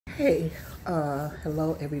Okay,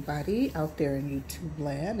 hello everybody out there in YouTube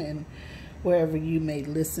land and wherever you may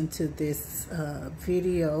listen to this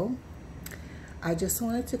video. I just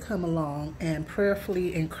wanted to come along and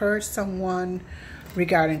prayerfully encourage someone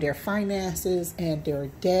regarding their finances and their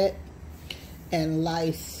debt and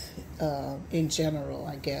life in general,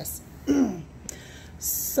 I guess.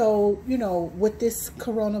 So, with this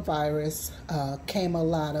coronavirus came a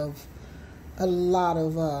lot of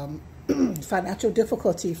financial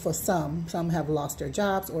difficulty for some. Some have lost their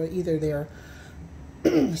jobs, or either their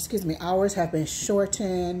hours have been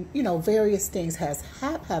shortened. Various things have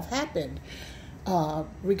happened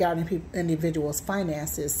regarding individuals'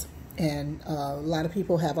 finances, and a lot of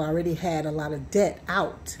people have already had a lot of debt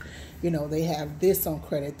out. They have this on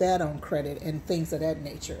credit, that on credit, and things of that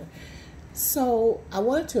nature. So I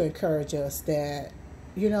wanted to encourage us that,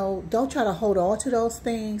 don't try to hold on to those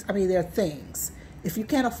things. I mean, they're things. If you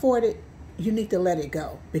can't afford it, you need to let it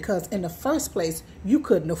go, because in the first place, you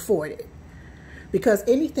couldn't afford it. Because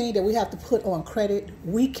anything that we have to put on credit,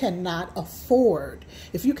 we cannot afford.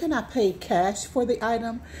 If you cannot pay cash for the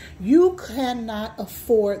item, you cannot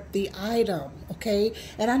afford the item, okay?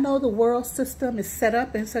 And I know the world system is set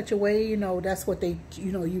up in such a way, that's what they,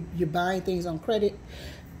 you're buying things on credit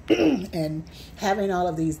and having all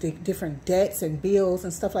of these different debts and bills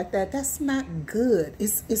and stuff like that. That's not good.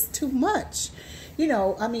 It's too much.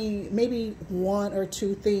 I mean, maybe one or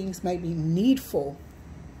two things might be needful,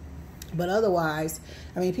 but otherwise,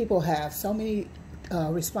 I mean, people have so many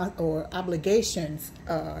obligations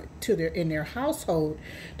in their household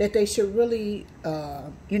that they should really,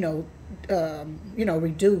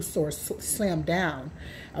 reduce or slim down.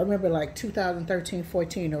 I remember like 2013,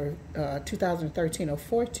 14, or 2013 or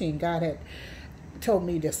 14, God had told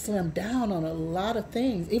me to slim down on a lot of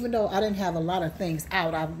things, even though I didn't have a lot of things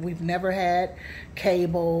out. We've never had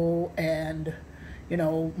cable, and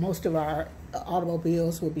most of our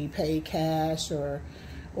automobiles would be paid cash or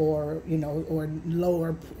lower,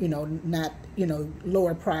 not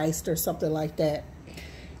lower priced or something like that.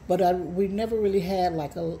 But we never really had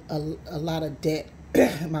like a lot of debt.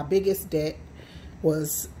 My biggest debt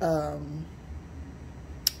was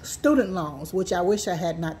student loans, which I wish I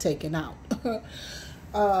had not taken out.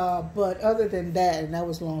 But other than that, and that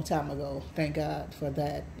was a long time ago, thank God for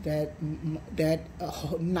that. That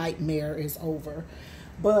nightmare is over.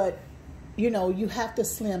 But you have to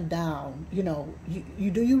slim down. Do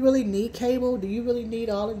you really need cable? Do you really need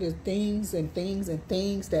all of the things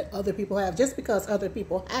that other people have just because other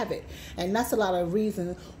people have it? And that's a lot of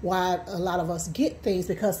reasons why a lot of us get things,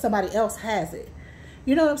 because somebody else has it.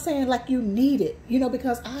 You know what I'm saying? Like, you need it.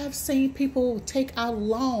 Because I've seen people take out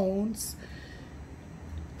loans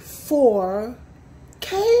for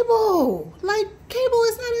cable. Like, cable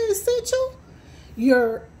is not an essential.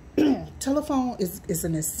 Your telephone is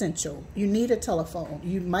an essential. You need a telephone.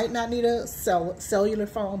 You might not need a cellular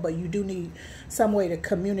phone, but you do need some way to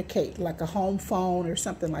communicate, like a home phone or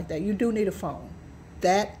something like that. You do need a phone.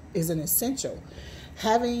 That is an essential.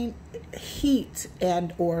 Having heat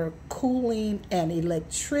and or cooling and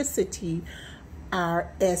electricity are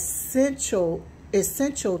essential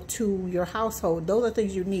to your household. Those are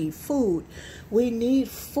things you need. Food. We need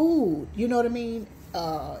food. You know what I mean?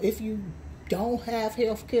 If you don't have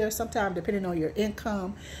health care, sometimes depending on your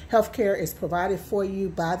income, health care is provided for you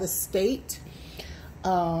by the state.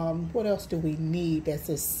 What else do we need that's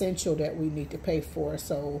essential that we need to pay for?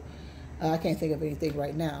 So I can't think of anything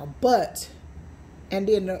right now. And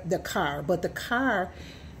then the car. But the car,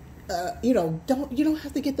 you don't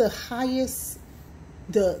have to get the highest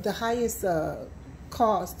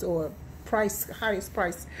cost or highest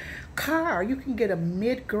price car. You can get a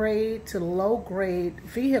mid-grade to low-grade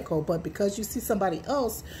vehicle, but because you see somebody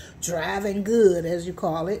else driving good, as you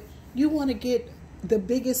call it, you want to get the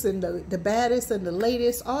biggest and the baddest and the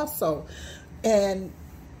latest also. And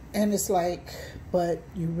it's like, but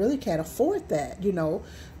you really can't afford that,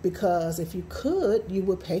 because if you could, you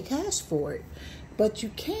would pay cash for it, but you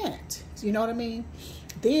can't. You know what I mean?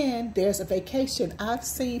 Then there's a vacation. I've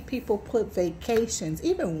seen people put vacations,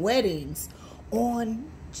 even weddings,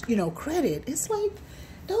 on, credit. It's like,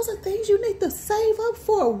 those are things you need to save up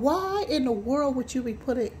for. Why in the world would you be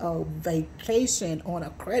putting a vacation on a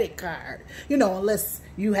credit card? Unless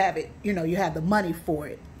you have it, you have the money for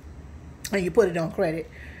it and you put it on credit,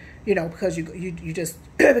 because you just,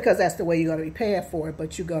 because that's the way you're going to be paying for it,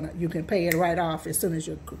 but you can pay it right off as soon as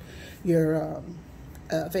your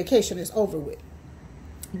vacation is over with.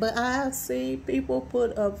 But I've seen people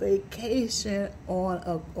put a vacation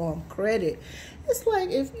on credit. It's like,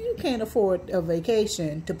 if you can't afford a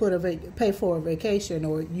vacation, to pay for a vacation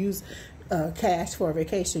or use cash for a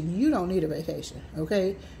vacation, you don't need a vacation,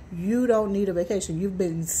 okay? you don't need a vacation. You've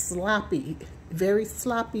been sloppy, very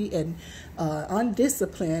sloppy and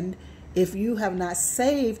undisciplined if you have not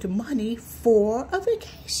saved money for a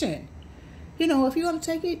vacation. You know, if you want to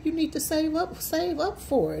take it, you need to save up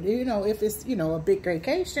for it. You know, if it's, you know, a big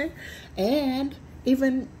vacation. And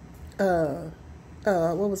even,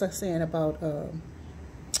 what was I saying about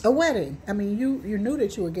a wedding? I mean, you knew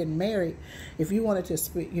that you were getting married. If you wanted to,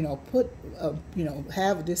 you know,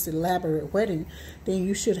 have this elaborate wedding, then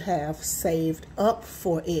you should have saved up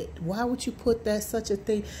for it. Why would you put that such a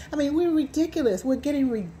thing? I mean, we're ridiculous. We're getting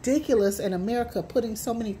ridiculous in America, putting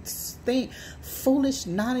so many foolish,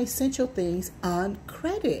 non-essential things on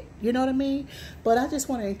credit. You know what I mean? But I just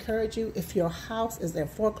want to encourage you, if your house is in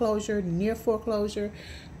foreclosure, near foreclosure,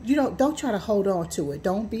 you know, don't try to hold on to it.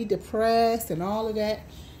 Don't be depressed and all of that.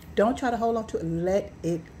 Don't try to hold on to it. Let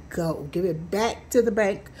it go. Give it back to the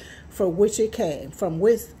bank from which it came.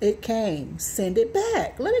 Send it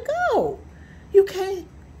back. Let it go. You can't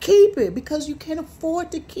keep it because you can't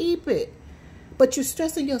afford to keep it. But you're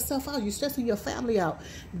stressing yourself out. You're stressing your family out.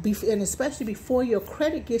 And especially before your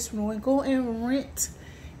credit gets ruined, go and rent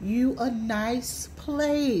you a nice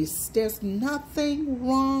place. There's nothing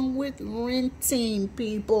wrong with renting,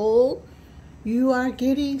 people. You are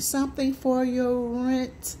getting something for your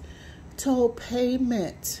rental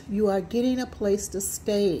payment. You are getting a place to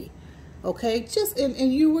stay. Okay,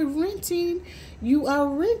 and you are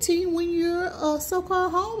renting when you're a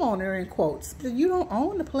so-called homeowner, in quotes. You don't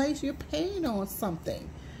own the place, you're paying on something.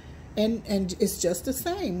 And it's just the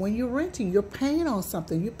same. When you're renting, you're paying on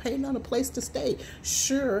something. You're paying on a place to stay.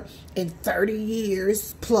 Sure, in 30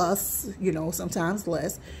 years plus, you know, sometimes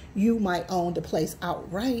less, you might own the place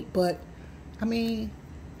outright. But, I mean,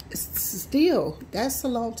 still, that's a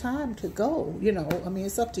long time to go. You know, I mean,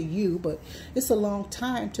 it's up to you, but it's a long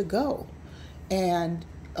time to go. And,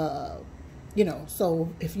 you know,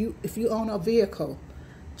 so if you own a vehicle,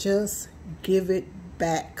 just give it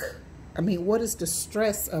back. I mean, what is the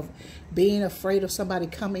stress of being afraid of somebody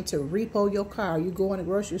coming to repo your car? You go in the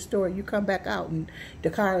grocery store, you come back out, and the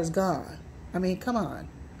car is gone. I mean, come on.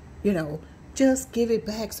 You know, just give it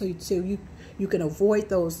back so you can avoid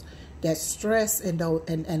that stress and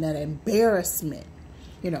that embarrassment.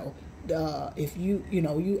 You know, if you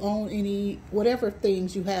own any, whatever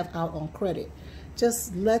things you have out on credit,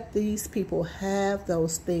 just let these people have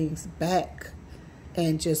those things back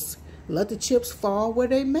and just let the chips fall where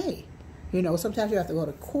they may. You know, sometimes you have to go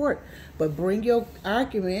to court, but bring your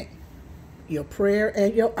argument, your prayer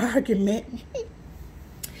and your argument,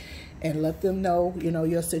 and let them know, you know,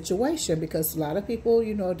 your situation. Because a lot of people,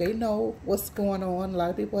 you know, they know what's going on. A lot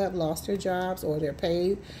of people have lost their jobs, or their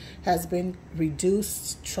pay has been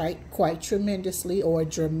reduced quite tremendously or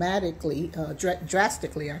drastically,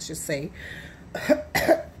 I should say.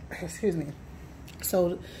 Excuse me.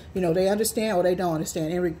 So, you know, they understand or they don't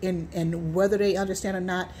understand. And whether they understand or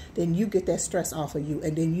not, then you get that stress off of you.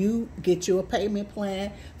 And then you get you a payment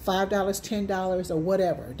plan, $5, $10, or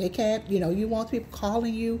whatever. They can't, you know, you want people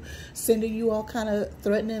calling you, sending you all kind of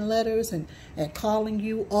threatening letters and calling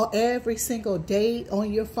you every single day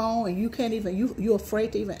on your phone. And you can't even, you're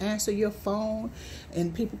afraid to even answer your phone.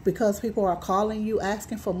 And because people are calling you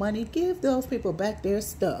asking for money, give those people back their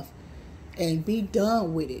stuff. And be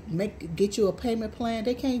done with it. Get you a payment plan.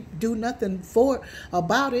 They can't do nothing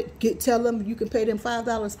about it. Tell them you can pay them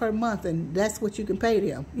 $5 per month, and that's what you can pay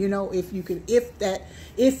them. You know, if you have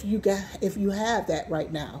that right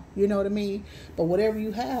now. You know what I mean? But whatever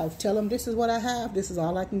you have, tell them this is what I have. This is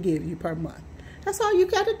all I can give you per month. That's all you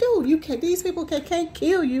got to do. These people can't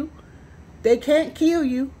kill you. They can't kill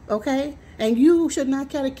you, okay? And you should not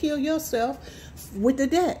try to kill yourself with the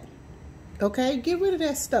debt. Okay, get rid of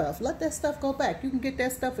that stuff. Let that stuff go back. You can get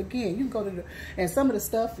that stuff again. You can go to and some of the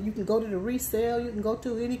stuff, you can go to the resale. You can go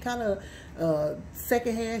to any kind of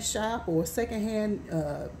secondhand shop or secondhand,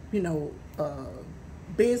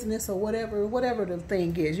 business or whatever the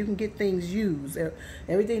thing is. You can get things used.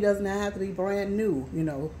 Everything doesn't have to be brand new, you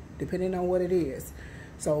know, depending on what it is.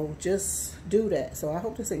 So just do that. So I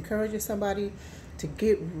hope this encourages somebody to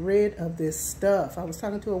get rid of this stuff. I was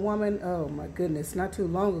talking to a woman, oh my goodness, not too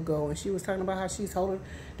long ago, and she was talking about how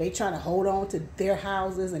they trying to hold on to their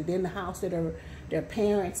houses, and then the house that their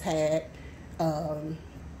parents had are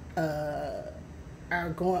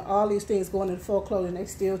going, all these things going into foreclosure, and they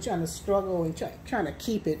still trying to struggle and trying to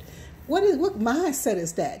keep it. What mindset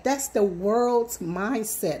is that? That's the world's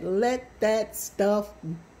mindset. Let that stuff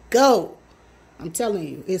go. I'm telling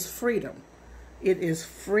you, it's freedom. It is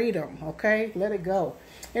freedom, okay? Let it go.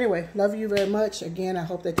 Anyway, love you very much. Again, I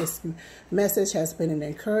hope that this message has been an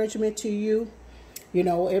encouragement to you. You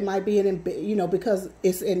know, it might be you know, because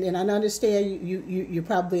it's, and I understand you're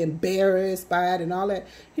probably embarrassed by it and all that.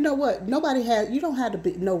 You know what? You don't have to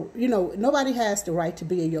be, you know, nobody has the right to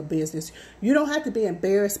be in your business. You don't have to be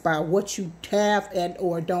embarrassed by what you have and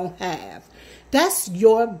or don't have. That's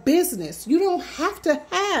your business. You don't have to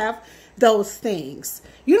have those things.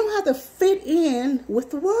 You don't have to fit in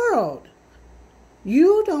with the world.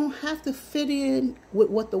 You don't have to fit in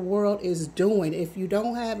with what the world is doing. If you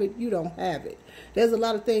don't have it, you don't have it. There's a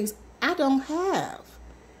lot of things I don't have,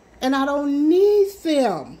 and I don't need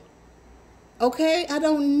them. Okay? I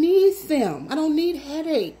don't need them. I don't need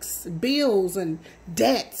headaches, bills, and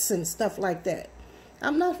debts and stuff like that.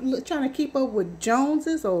 I'm not trying to keep up with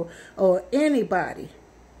Joneses or anybody.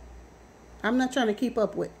 I'm not trying to keep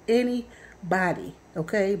up with anybody,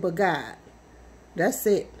 okay, but God. That's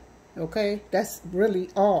it. Okay, that's really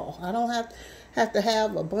all. I don't have to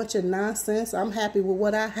have a bunch of nonsense. I'm happy with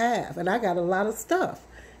what I have, and I got a lot of stuff,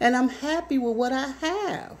 and I'm happy with what I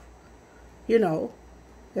have. You know,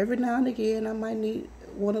 every now and again I might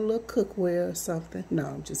want a little cookware or something. No,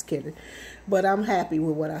 I'm just kidding. But I'm happy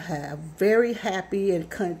with what I have. Very happy and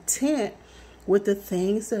content with the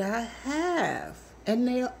things that I have, and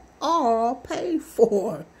they're all paid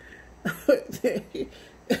for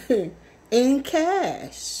in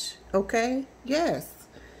cash. Okay, yes,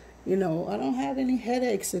 you know, I don't have any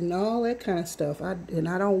headaches and all that kind of stuff. And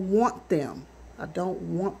I don't want them. I don't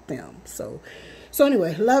want them. So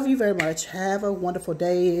anyway, love you very much. Have a wonderful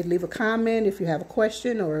day. Leave a comment if you have a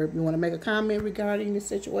question, or if you want to make a comment regarding the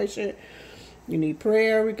situation. You need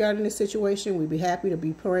prayer regarding the situation. We'd be happy to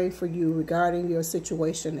be praying for you regarding your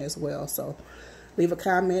situation as well. So leave a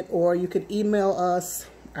comment, or you can email us.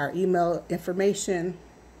 Our email information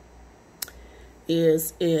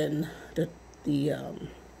is in the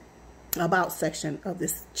about section of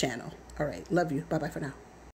this channel. All right. Love you. Bye-bye for now.